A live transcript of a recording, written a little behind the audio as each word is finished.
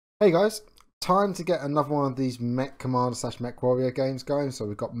Hey guys, time to get another one of these Mechcommander / MechWarrior games going. So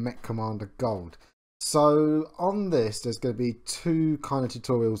we've got Mechcommander Gold. So on this, there's going to be two kind of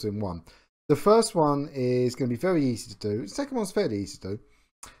tutorials in one. The first one is going to be very easy to do. The second one's fairly easy to do.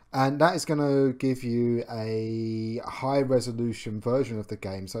 And that is going to give you a high resolution version of the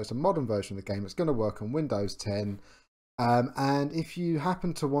game. So it's a modern version of the game. It's going to work on Windows 10. And if you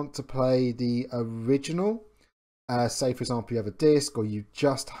happen to want to play the original, say for example you have a disk or you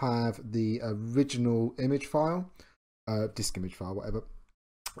just have the original image file, disk image file, whatever,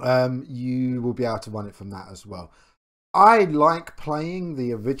 you will be able to run it from that as well. I like playing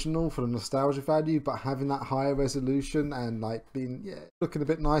the original for the nostalgia value, but having that higher resolution and like being looking a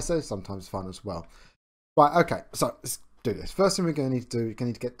bit nicer is sometimes fun as well. Right, okay, so let's do this. First thing we're going to need to do, you're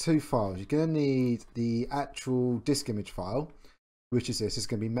going to need to get two files. You're going to need the actual disk image file, which is this. It's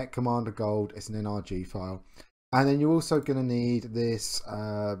going to be Mechcommander Gold. It's an NRG file. And then you're also going to need this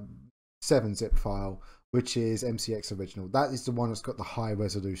 7-zip file, which is MCX original. That is the one that's got the high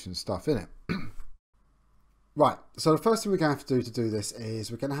resolution stuff in it. Right, so the first thing we're going to have to do this is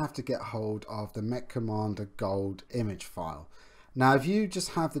we're going to have to get hold of the Mechcommander Gold image file. Now, if you just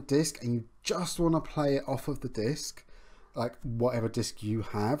have the disk and you just want to play it off of the disk, like whatever disk you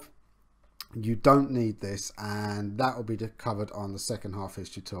have, you don't need this, and that will be covered on the second half of this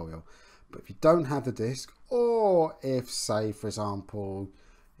tutorial. But if you don't have the disk, or if, say, for example,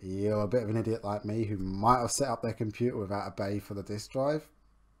 you're a bit of an idiot like me who might have set up their computer without a bay for the disk drive,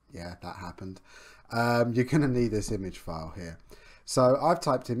 yeah, that happened, you're going to need this image file here. So I've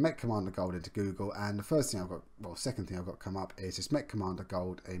typed in Mechcommander Gold into Google, and the first thing I've got, well, second thing I've got come up is this Mechcommander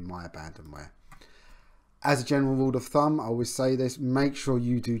Gold in my abandonware. As a general rule of thumb, I always say this, make sure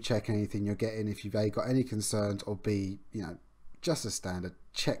you do check anything you're getting. If you've A, got any concerns, or B, you know, just as standard,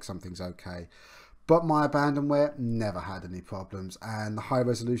 check something's okay. But my abandonware never had any problems, and the high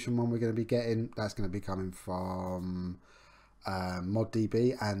resolution one we're going to be getting, that's going to be coming from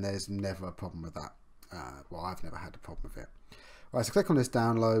ModDB, and there's never a problem with that. Well, I've never had a problem with it. Right, so click on this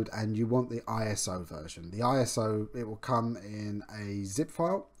download, and you want the ISO version. The ISO, it will come in a zip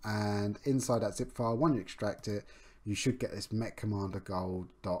file, and inside that zip file, when you extract it, you should get this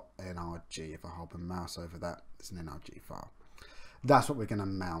mechcommandergold.nrg. If I hold my mouse over that, it's an NRG file. That's what we're going to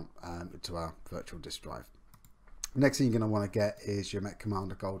mount to our virtual disk drive. Next thing you're going to want to get is your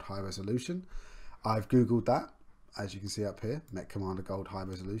Mechcommander Gold High Resolution. I've Googled that, as you can see up here, Mechcommander Gold High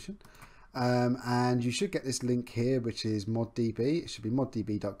Resolution. And you should get this link here, which is ModDB. It should be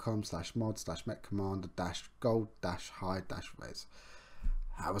moddb.com/mod/mechcommander-gold-high-res.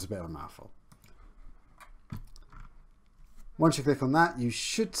 That was a bit of a mouthful. Once you click on that, you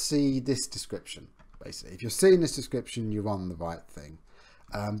should see this description. Basically, if you're seeing this description, you're on the right thing.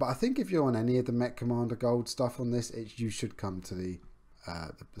 But I think if you're on any of the Mechcommander Gold stuff on this, you should come to the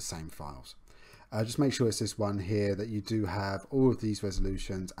same files. Just make sure it's this one here that you do have all of these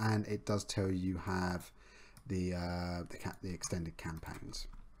resolutions, and it does tell you have the extended campaigns.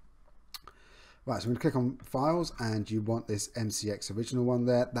 Right, so I'm going to click on files, and you want this MCX original one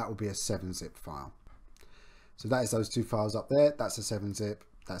there. That will be a 7-zip file. So that is those two files up there. That's a 7-zip.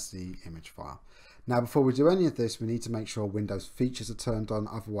 That's the image file. Now, before we do any of this, we need to make sure Windows features are turned on.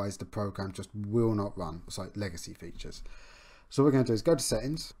 Otherwise, the program just will not run. Sorry, legacy features. So what we're going to do is go to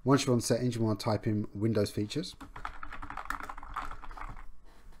settings. Once you're on settings, you want to type in Windows features.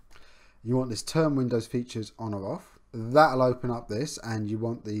 You want this turn Windows features on or off. That'll open up this, and you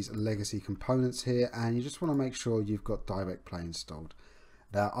want these legacy components here, and you just want to make sure you've got Direct Play installed.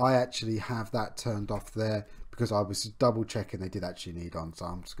 Now, I actually have that turned off there because I was double checking they did actually need on. So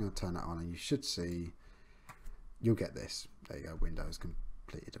I'm just going to turn that on, and you should see, you'll get this. There you go, Windows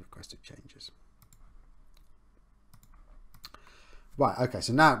completed the requested changes. Right, okay,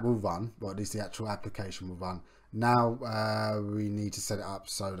 so now it will run, well, at least the actual application will run. Now we need to set it up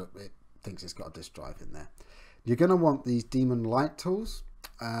so that it thinks it's got a disk drive in there. You're going to want these Daemon Light tools.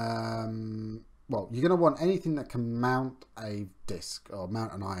 Well, you're going to want anything that can mount a disk or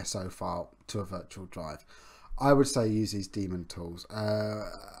mount an ISO file to a virtual drive. I would say use these Daemon tools.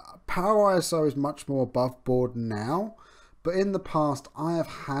 Power ISO is much more above board now, but in the past I have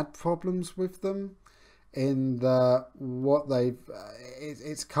had problems with them in the what they've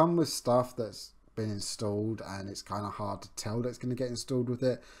it's come with stuff that's been installed, and it's kind of hard to tell that it's going to get installed with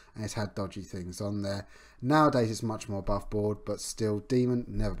it, and it's had dodgy things on there. Nowadays it's much more above board, but still, Daemon,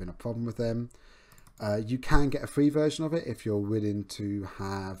 never been a problem with them. You can get a free version of it if you're willing to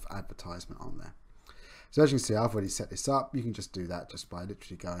have advertisement on there. So as you can see, I've already set this up. You can just do that just by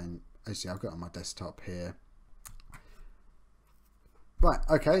literally going, as you see, I've got it on my desktop here. Right,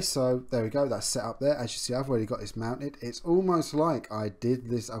 okay, so there we go, that's set up there. As you see, I've already got this mounted. It's almost like I did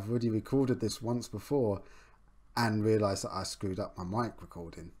this, I've already recorded this once before and realised that I screwed up my mic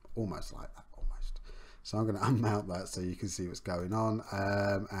recording. Almost like that, almost. So I'm going to unmount that so you can see what's going on.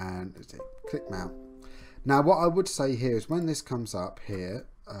 And click mount. Now what I would say here is when this comes up here,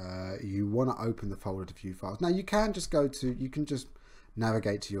 you want to open the folder to view files. Now you can just you can just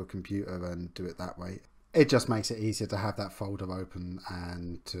navigate to your computer and do it that way. It just makes it easier to have that folder open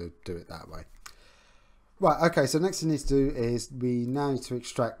and to do it that way. Right, okay, so next thing we need to do is we now need to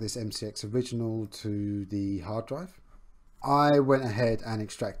extract this MCX original to the hard drive. I went ahead and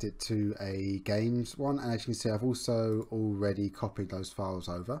extracted to a games one, and as you can see, I've also already copied those files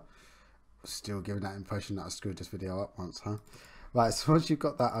over. Still giving that impression that I screwed this video up once, huh? Right, so once you've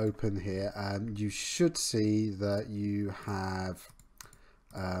got that open here, you should see that you have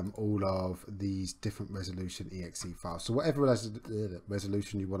all of these different resolution exe files. So whatever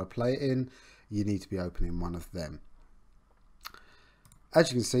resolution you want to play it in, you need to be opening one of them.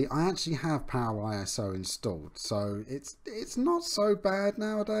 As you can see, I actually have Power ISO installed, so it's not so bad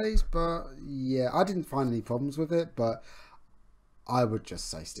nowadays. But yeah, I didn't find any problems with it, but I would just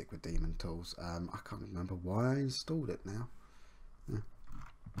say stick with Daemon Tools. I can't remember why I installed it now. Yeah.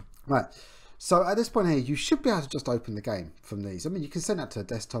 Right. So at this point here, you should be able to just open the game from these. I mean, you can send that to a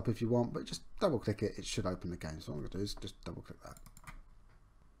desktop if you want, but just double click it. It should open the game. So what I'm going to do is just double click that.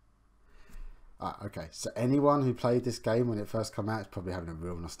 Okay, so anyone who played this game when it first came out is probably having a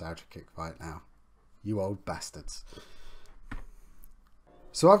real nostalgia kick right now. You old bastards.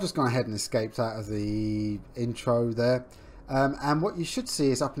 So I've just gone ahead and escaped out of the intro there. And what you should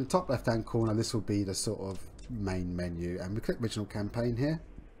see is up in the top left hand corner, this will be the sort of main menu. And we click original campaign here.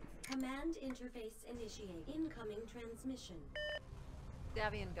 Command interface initiate incoming transmission.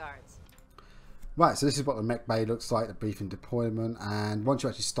 Davian guards. Right, so this is what the mech bay looks like, the briefing deployment, and once you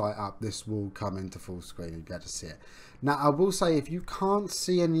actually start up, this will come into full screen and you'll be able to see it. Now, I will say, if you can't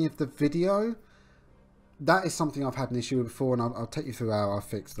see any of the video, that is something I've had an issue with before, and I'll take you through how I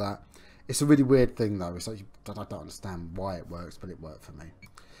fixed that. It's a really weird thing, though. It's like, I don't understand why it works, but it worked for me.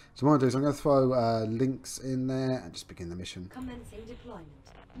 So what I'm going to do is I'm going to throw links in there and just begin the mission. Commencing deployment.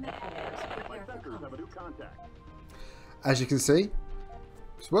 As you can see,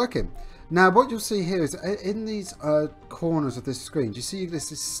 it's working. Now what you'll see here is in these corners of this screen, do you see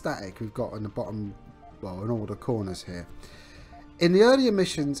this is static we've got on the bottom, well, in all the corners here. In the earlier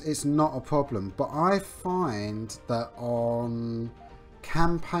missions it's not a problem, but I find that on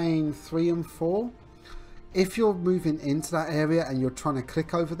campaign 3 and 4, if you're moving into that area and you're trying to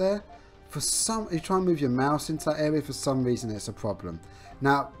click over there, you try and move your mouse into that area, for some reason it's a problem.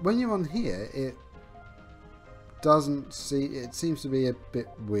 Now when you're on here, it seems to be a bit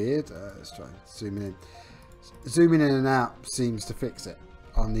weird. Let's try zooming in. Zooming in and out seems to fix it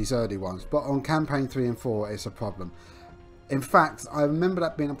on these early ones, but on campaign 3 and 4 it's a problem. In fact, I remember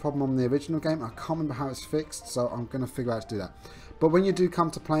that being a problem on the original game. I can't remember how it's fixed, so I'm going to figure out how to do that. But when you do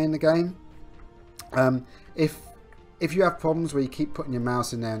come to playing the game, if you have problems where you keep putting your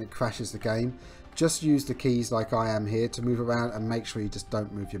mouse in there and it crashes the game, just use the keys like I am here to move around, and make sure you just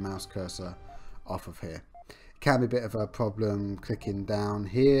don't move your mouse cursor off of here. It can be a bit of a problem clicking down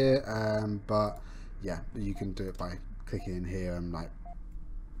here, but yeah, you can do it by clicking in here and like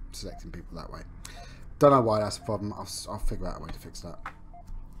selecting people that way. Don't know why that's a problem. I'll figure out a way to fix that.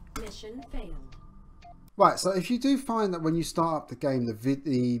 Mission failed. Right, so if you do find that when you start up the game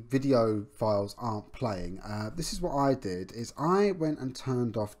the video files aren't playing, this is what I did, is I went and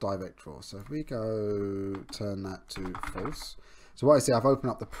turned off direct draw. So if we go turn that to false. So what I see, I've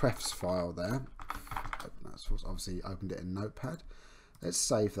opened up the prefs file there. Obviously opened it in Notepad. Let's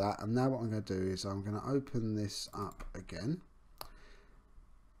save that, and now what I'm going to do is I'm going to open this up again.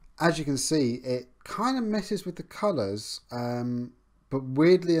 As you can see, it kind of messes with the colours, but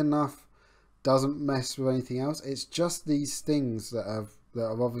weirdly enough doesn't mess with anything else. It's just these things that are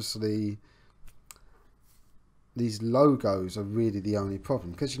obviously, these logos are really the only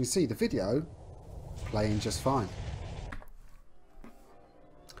problem, because you can see the video playing just fine.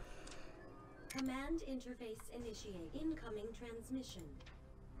 Command interface initiate incoming transmission.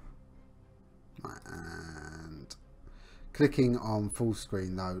 Right, and clicking on full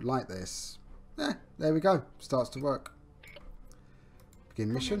screen though, like this, there we go, starts to work.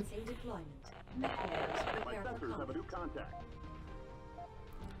 Begin mission.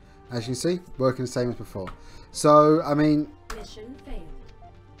 As you can see, working the same as before. So I mean, mission failed.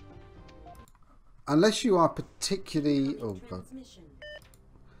 Unless you are particularly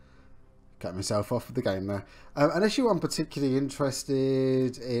cut myself off with the game there. Unless you aren't particularly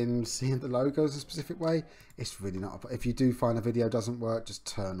interested in seeing the logos a specific way, it's really not. If you do find a video doesn't work, just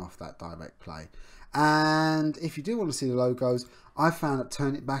turn off that direct play. And if you do want to see the logos, I found that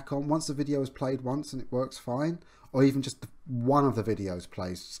turn it back on once the video is played once and it works fine, or even just one of the videos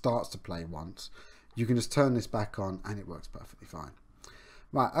starts to play once, you can just turn this back on and it works perfectly fine.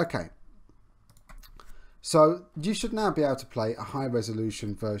 Right, okay. So you should now be able to play a high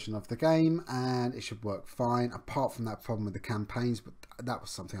resolution version of the game and it should work fine, apart from that problem with the campaigns, but that was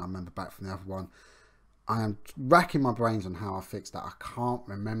something I remember back from the other one. I am racking my brains on how I fixed that. I can't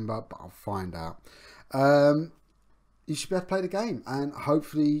remember, but I'll find out. You should be able to play the game and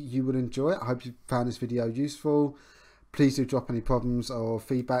hopefully you will enjoy it. I hope you found this video useful. Please do drop any problems or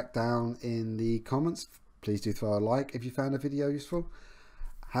feedback down in the comments. Please do throw a like if you found the video useful.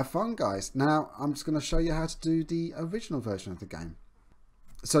 Have fun, guys. Now I'm just going to show you how to do the original version of the game.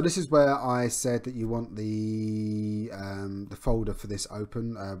 So this is where I said that you want the folder for this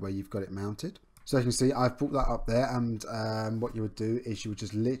open, where you've got it mounted. So as you can see, I've brought that up there, and what you would do is you would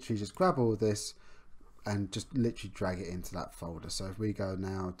just literally just grab all of this and just literally drag it into that folder. So if we go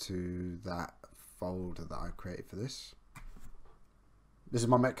now to that folder that I created for this. This is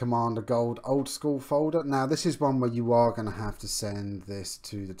my Mechcommander Gold old school folder. Now this is one where you are going to have to send this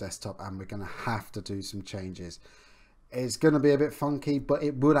to the desktop and we're going to have to do some changes. It's going to be a bit funky, but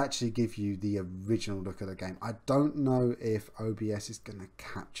it would actually give you the original look of the game. I don't know if OBS is going to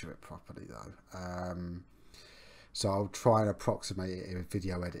capture it properly though. So I'll try and approximate it in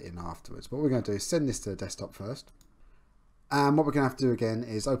video editing afterwards. But what we're going to do is send this to the desktop first. And what we're going to have to do again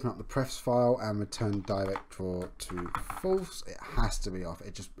is open up the prefs file and return direct draw to false. It has to be off.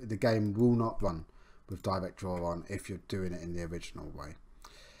 The game will not run with direct draw on if you're doing it in the original way.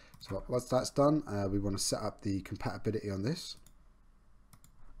 So once that's done, we want to set up the compatibility on this.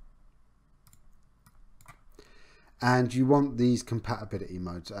 And you want these compatibility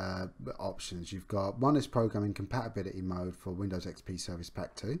modes options. You've got one is programming compatibility mode for Windows XP Service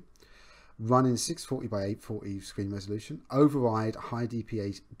Pack 2. Running 640 by 840 screen resolution, override high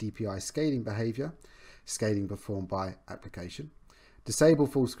DPI scaling behavior, scaling performed by application, disable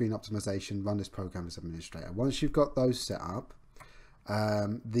full screen optimization, run this program as administrator. Once you've got those set up,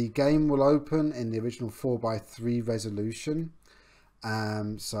 the game will open in the original 4:3 resolution.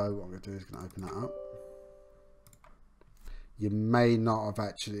 So what I'm going to do is going to open that up. You may not have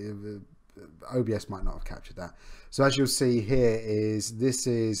actually, OBS might not have captured that. So as you'll see here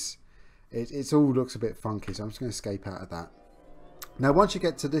it all looks a bit funky, so I'm just going to escape out of that. Now once you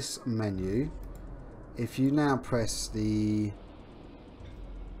get to this menu, if you now press the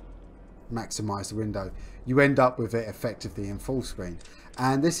maximize the window, you end up with it effectively in full screen.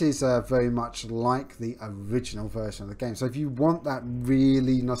 And this is very much like the original version of the game. So if you want that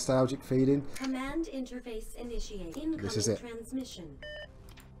really nostalgic feeling, Command interface initiate. Incoming this is it. Transmission.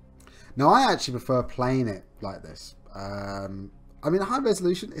 Now I actually prefer playing it like this. I mean, high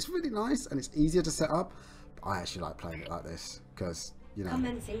resolution, it's really nice and it's easier to set up. But I actually like playing it like this because, you know.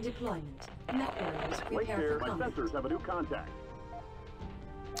 Commencing deployment. Mechwarriors prepare for My combat. sensors have a new contact.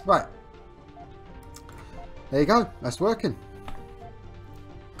 Right. There you go. That's working.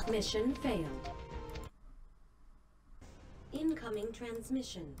 Mission failed. Incoming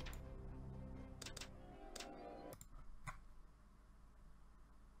transmission.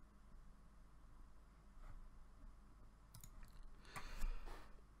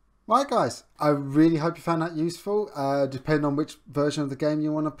 Right guys, I really hope you found that useful. Depending on which version of the game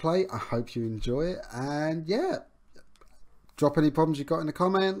you want to play, I hope you enjoy it. And yeah, drop any problems you got in the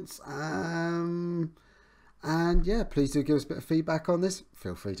comments. And yeah, please do give us a bit of feedback on this.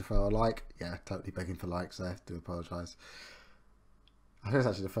 Feel free to throw a like. Yeah, totally begging for likes there. Do apologise. I think it's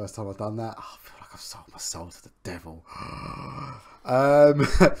actually the first time I've done that. Oh, I feel like I've sold my soul to the devil.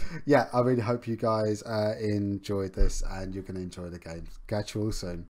 Yeah, I really hope you guys enjoyed this and you're going to enjoy the game. Catch you all soon.